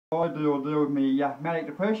I deal with me manic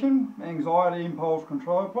depression, anxiety, impulse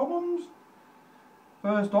control problems.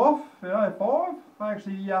 First off, in '05, I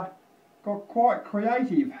actually got quite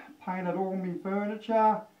creative. Painted all my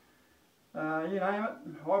furniture, you name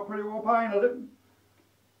it, I pretty well painted it.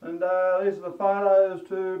 And these are the photos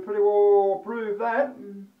to pretty well prove that.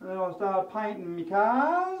 And then I started painting my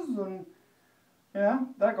cars, and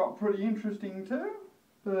that got pretty interesting too.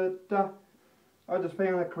 But I just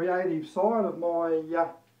found the creative side of my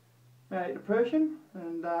manic depression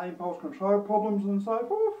and impulse control problems and so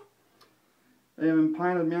forth. Even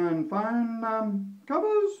painted my own phone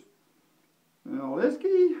covers, an old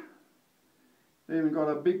esky. Even got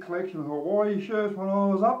a big collection of Hawaii shirts when I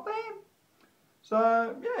was up there.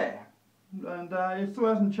 So yeah, and it still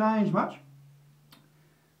hasn't changed much.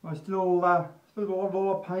 I still do a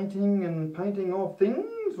lot of painting and painting of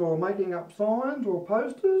things, or making up signs or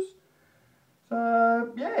posters.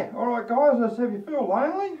 So yeah, alright guys, as I said, if you feel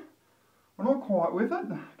lonely or not quite with it,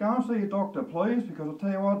 go and see your doctor please, because I'll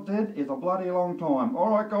tell you what, dead is a bloody long time.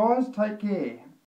 Alright guys, take care.